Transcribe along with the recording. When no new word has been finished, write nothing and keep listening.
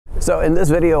So in this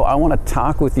video, I want to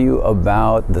talk with you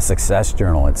about the Success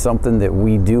Journal. It's something that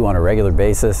we do on a regular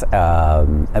basis,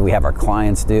 and we have our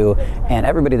clients do, and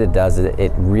everybody that does it,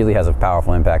 it really has a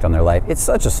powerful impact on their life. It's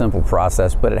such a simple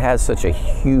process, but it has such a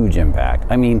huge impact.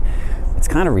 I mean, it's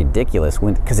kind of ridiculous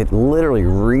because it literally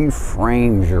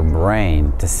reframes your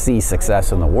brain to see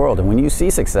success in the world. And when you see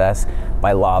success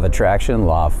by law of attraction,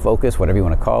 law of focus, whatever you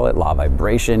want to call it, law of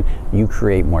vibration, you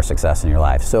create more success in your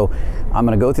life. So I'm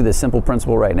going to go through this simple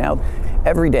principle right now.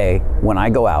 Every day when I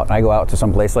go out to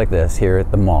some place like this here at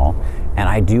the mall, and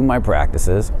I do my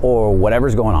practices or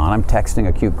whatever's going on. I'm texting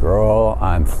a cute girl,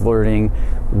 I'm flirting,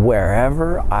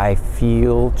 wherever I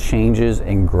feel changes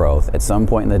and growth at some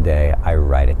point in the day, I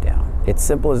write it down. It's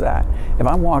simple as that. If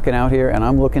I'm walking out here and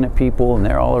I'm looking at people and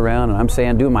they're all around and I'm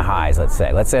saying, doing my highs, let's say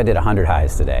I did 100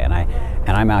 highs today, and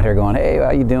I'm out here going, hey,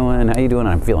 how you doing? How you doing?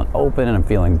 And I'm feeling open and I'm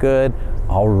feeling good.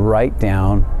 I'll write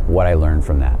down what I learned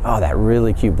from that. Oh, that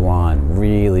really cute blonde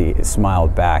really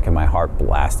smiled back and my heart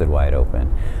blasted wide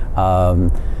open.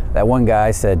 That one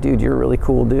guy said, dude, you're a really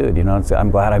cool dude. You know,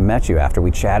 I'm glad I met you after we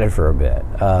chatted for a bit.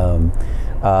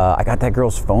 I got that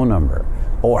girl's phone number.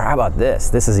 Or how about this?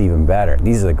 This is even better.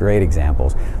 These are the great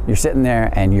examples. You're sitting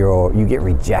there and you get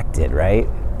rejected, right?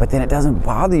 But then it doesn't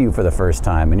bother you for the first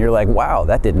time. And you're like, wow,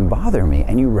 that didn't bother me.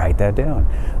 And you write that down.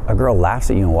 A girl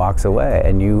laughs at you and walks away.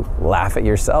 And you laugh at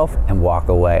yourself and walk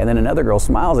away. And then another girl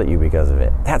smiles at you because of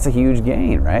it. That's a huge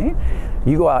gain, right?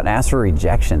 You go out and ask for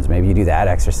rejections. Maybe you do that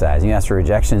exercise. You ask for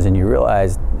rejections and you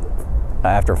realize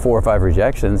after 4 or 5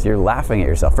 rejections, you're laughing at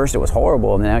yourself. First it was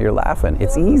horrible and now you're laughing.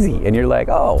 It's easy. And you're like,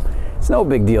 oh, it's no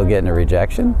big deal getting a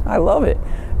rejection. I love it.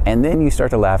 And then you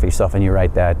start to laugh at yourself and you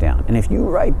write that down. And if you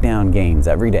write down gains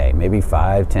every day, maybe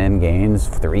 5, 10 gains,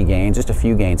 3 gains, just a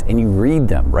few gains, and you read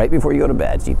them right before you go to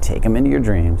bed, so you take them into your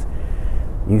dreams,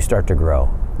 you start to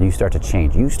grow. You start to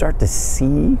change. You start to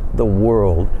see the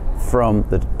world from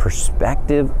the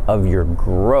perspective of your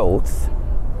growth,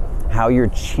 how you're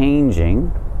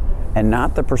changing, and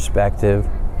not the perspective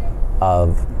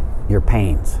of your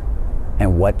pains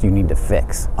and what you need to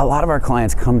fix. A lot of our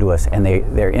clients come to us and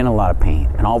they're in a lot of pain,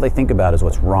 and all they think about is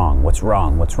what's wrong, what's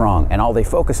wrong, what's wrong, and all they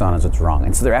focus on is what's wrong.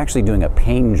 And so they're actually doing a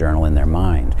pain journal in their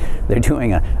mind. They're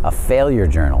doing a failure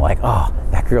journal, like, oh,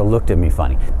 that girl looked at me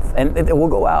funny. And we'll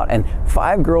go out and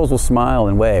 5 girls will smile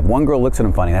and wave. 1 girl looks at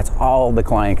them funny. That's all the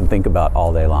client can think about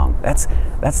all day long.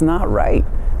 That's not right.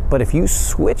 But if you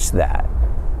switch that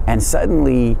and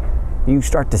suddenly you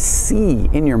start to see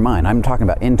in your mind, I'm talking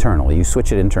about internally, you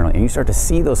switch it internally, and you start to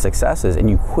see those successes and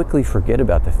you quickly forget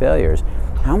about the failures,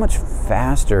 how much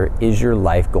faster is your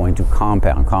life going to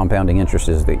compound? Compounding interest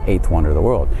is the 8th wonder of the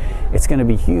world. It's going to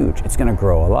be huge. It's going to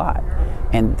grow a lot.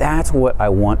 And that's what I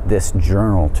want this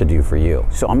journal to do for you.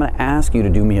 So I'm going to ask you to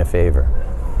do me a favor.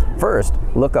 First,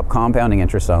 look up compounding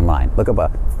interest online. Look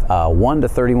up 1 to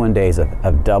 31 days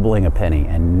of doubling a penny,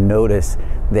 and notice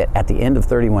that at the end of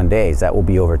 31 days, that will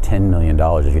be over $10 million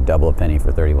if you double a penny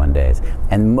for 31 days.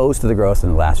 And most of the growth in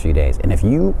the last few days. And if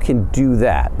you can do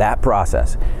that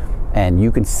process, and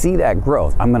you can see that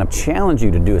growth, I'm going to challenge you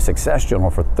to do a success journal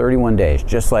for 31 days,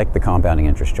 just like the compounding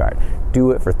interest chart.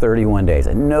 Do it for 31 days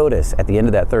and notice at the end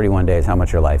of that 31 days how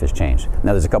much your life has changed.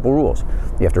 Now there's a couple rules.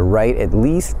 You have to write at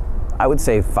least, I would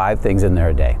say, 5 things in there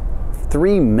a day.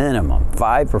 3 minimum,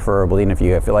 5 preferably, and if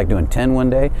you feel like doing 10 one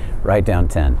day, write down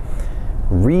 10.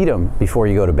 Read them before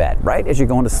you go to bed. Right as you're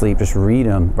going to sleep, just read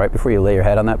them right before you lay your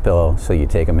head on that pillow, so you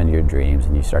take them into your dreams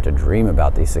and you start to dream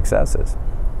about these successes.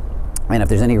 And if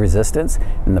there's any resistance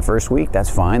in the first week, that's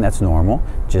fine, that's normal.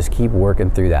 Just keep working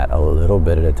through that a little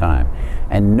bit at a time.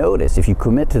 And notice, if you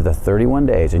commit to the 31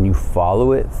 days and you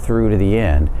follow it through to the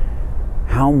end,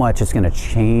 how much it's going to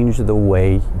change the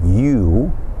way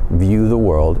you view the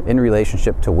world in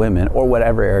relationship to women or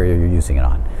whatever area you're using it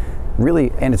on.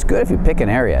 Really, and it's good if you pick an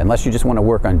area, unless you just want to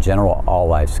work on general all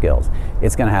life skills.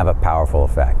 It's going to have a powerful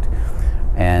effect.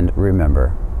 And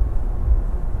remember,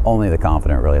 only the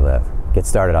confident really live. Get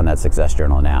started on that success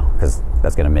journal now, because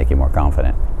that's going to make you more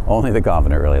confident. Only the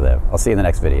confident really live. I'll see you in the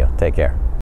next video. Take care.